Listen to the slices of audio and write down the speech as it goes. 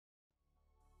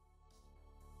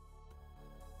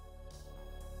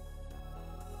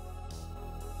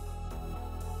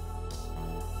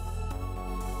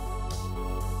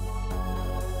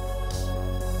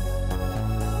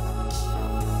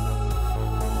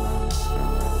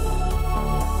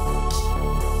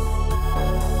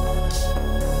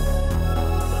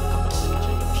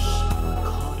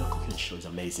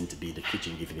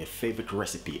favorite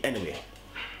recipe. Anyway,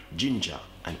 ginger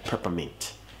and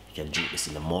peppermint. You can drink this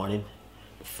in the morning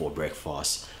before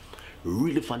breakfast.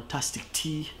 Really fantastic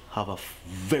tea. Have a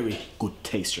very good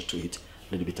texture to it.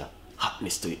 A little bit of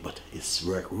hotness to it, but it's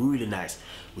really nice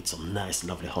with some nice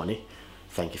lovely honey.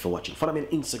 Thank you for watching. Follow me on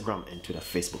Instagram and Twitter,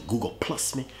 Facebook, Google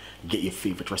Plus me. Get your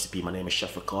favorite recipe. My name is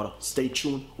Chef Ricardo. Stay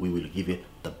tuned. We will give you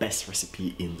the best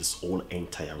recipe in this whole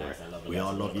entire world. We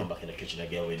all love you. Come back in the kitchen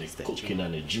again with the cooking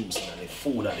and the juice and the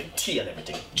food and the tea and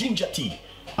everything. Ginger tea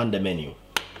on the menu.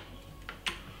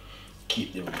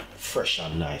 Keep them fresh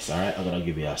and nice. Alright, I'm gonna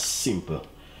give you a simple,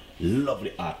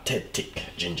 lovely, authentic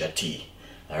ginger tea.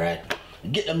 Alright,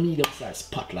 get a medium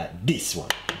sized pot like this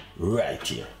one right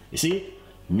here. You see?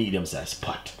 Medium sized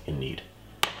pot you need.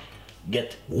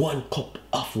 Get 1 cup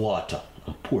of water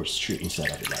and pour straight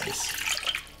inside of it like this.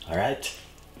 Alright?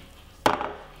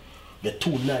 Get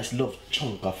 2 nice love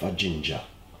chunk of a ginger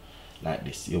like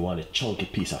this. You want a chunky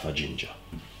piece of a ginger.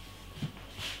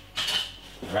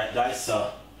 Alright guys,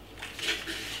 so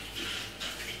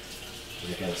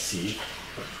you can see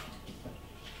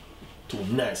 2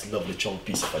 nice lovely chunk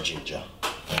piece of a ginger.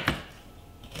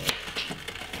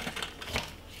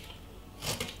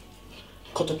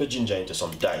 Cut up your ginger into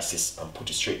some dices and put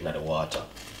it straight into the water.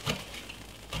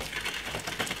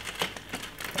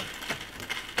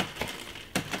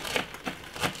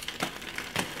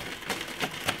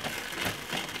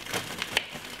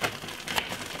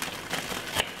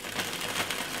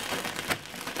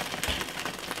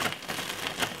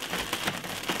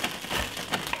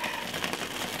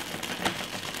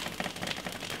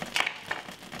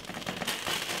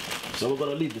 So we're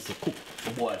gonna leave this to cook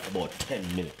for boil for about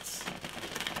 10 minutes.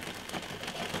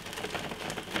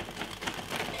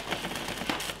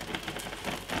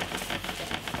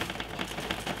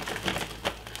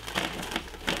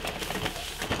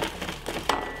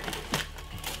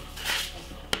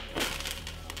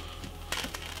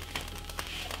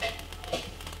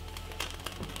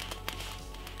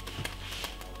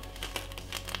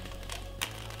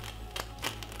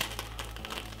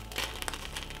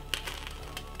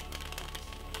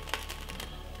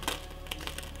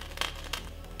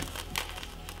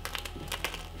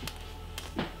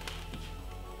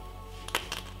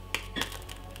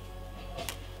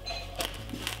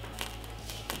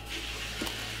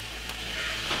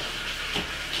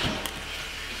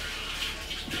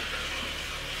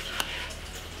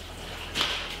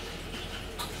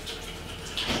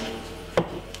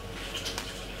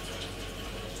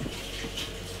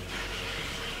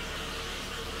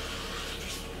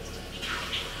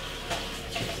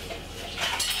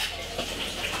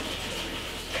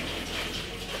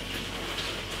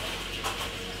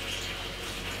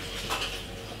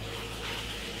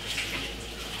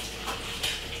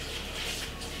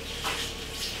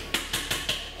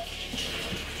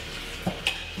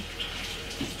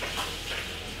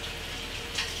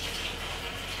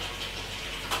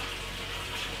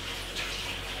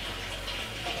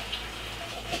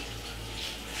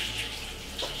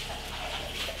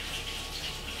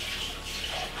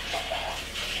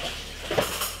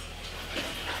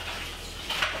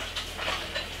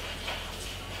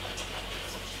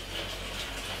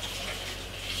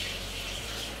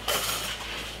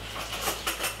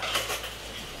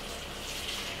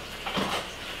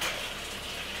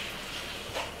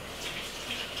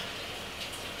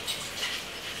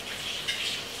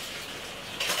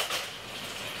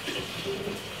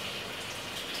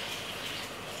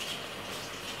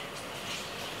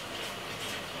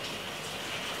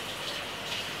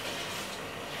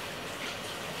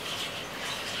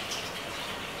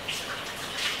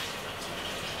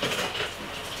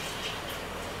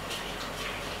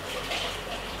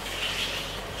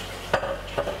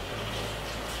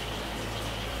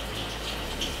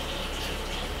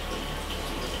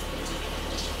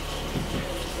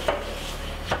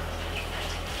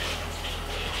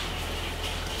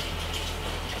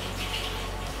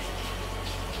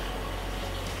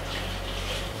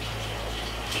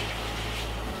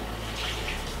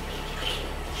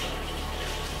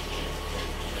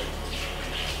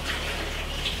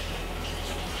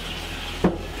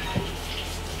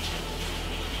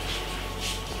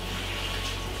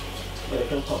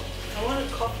 I want a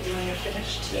coffee when you're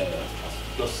finished. Yeah,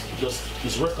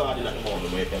 just recording at the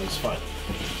moment where it's fine.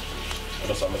 I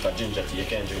just want to make a ginger tea. You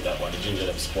can't drink that one, the ginger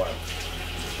that spoil.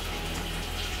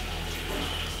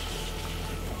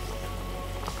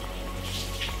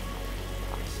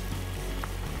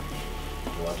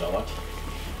 You want a what?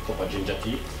 Cup of ginger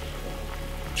tea.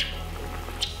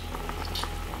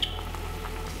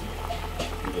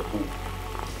 With the poop.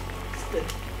 It's good.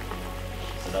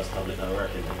 So that's tablet not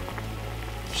working then.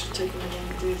 You should taking a long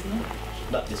days, no?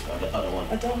 Not this one, the other one.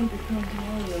 I don't want to be counting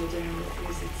all the day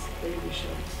because it's baby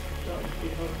shows. That would be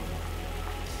horrible.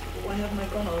 But why haven't I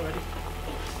gone already?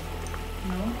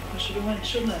 No? I should have went,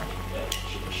 shouldn't I? Yeah,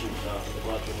 shoot now to the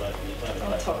bathroom right from the time.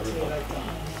 Don't talk to me like that.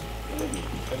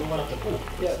 Everyone have to poop.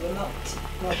 Yeah, but not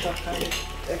that kind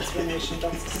of explanation.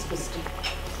 That's disgusting.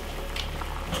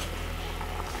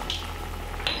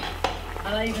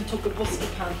 And I even took a busty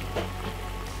pan.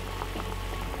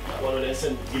 One of them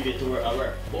said give it to her at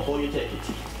work. But how you take it?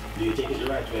 Do you take it the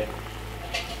right way?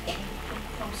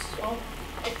 I'm so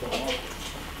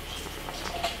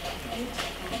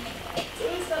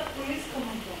where is that breeze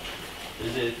coming from?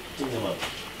 Is it thing about?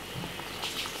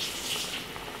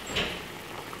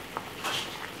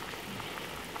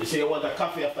 You say you want a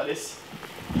coffee after this?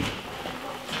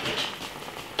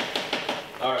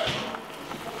 Alright.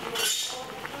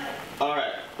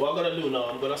 Alright, what I'm gonna do now,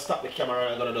 I'm gonna stop the camera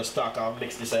and I'm gonna just talk and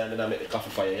mix this and then I'll make the coffee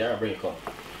for you. Yeah, bring it on.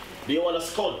 Do you want a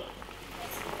scone?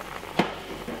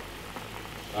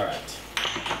 Alright.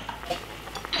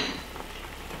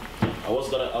 I was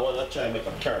gonna try and make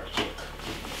a carrot cake.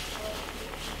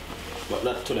 But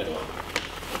not today though.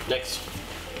 Next.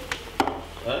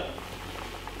 Huh?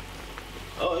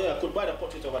 Oh yeah, I could buy the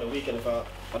potato over the weekend if I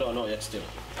don't know yet still.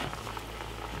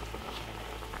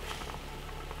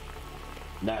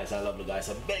 Nice, I love the guys.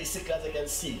 So basically as you can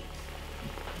see,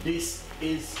 this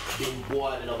is been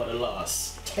boiling over the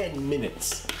last 10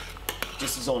 minutes.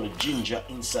 This is only ginger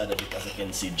inside of it, as you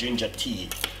can see, ginger tea.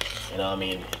 You know what I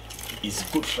mean? It's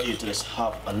good for you to just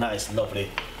have a nice, lovely,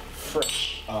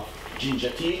 fresh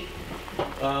ginger tea.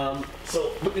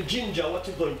 So with the ginger, what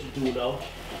you're going to do now,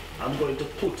 I'm going to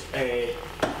put a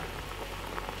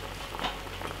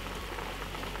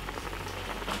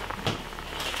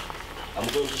I'm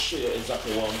going to show you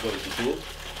exactly what I'm going to do.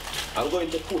 I'm going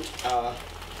to put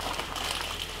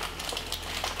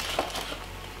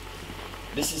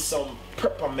this is some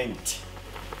peppermint.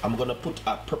 I'm going to put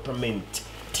a peppermint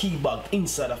tea bag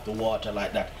inside of the water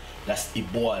like that. That's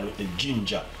it boiled with the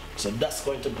ginger. So that's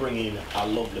going to bring in a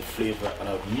lovely flavor and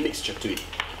a mixture to it.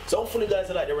 So hopefully guys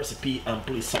you like the recipe and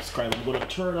please subscribe. I'm going to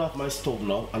turn off my stove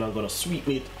now and I'm going to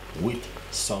sweeten it with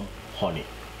some honey.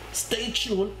 Stay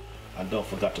tuned and don't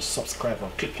forget to subscribe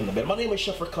and click on the bell. My name is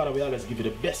Chef Ricardo. We always give you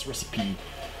the best recipe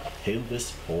in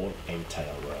this whole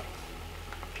entire world.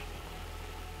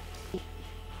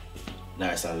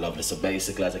 Nice and lovely. So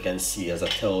basically as you can see, as I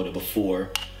told you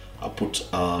before, I put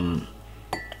a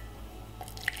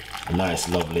nice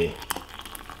lovely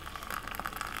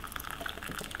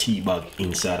tea bag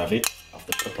inside of it, of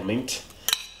the peppermint.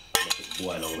 Let it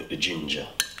boil on with the ginger.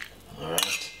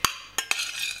 Alright.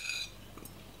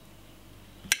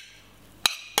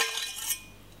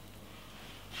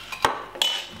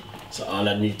 So all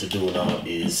I need to do now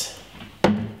is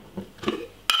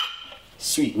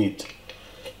sweeten it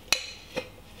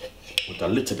with a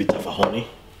little bit of honey,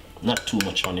 not too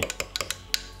much honey.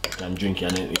 You can drink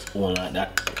it on its own like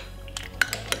that.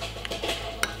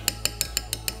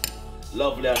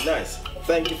 Lovely and nice.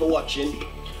 Thank you for watching.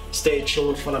 Stay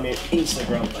tuned. Follow me on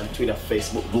Instagram and Twitter,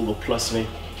 Facebook, Google Plus me.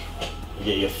 You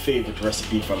get your favorite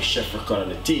recipe from Chef Ricardo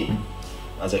and the team.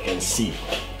 As I can see,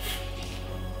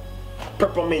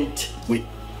 peppermint with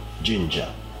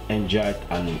ginger. Enjoy it,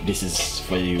 and this is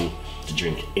for you to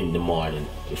drink in the morning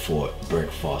before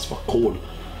breakfast for cold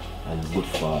and good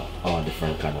for all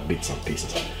different kind of bits and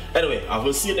pieces. Anyway, I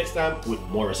will see you next time with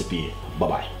more recipe. Bye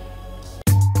bye.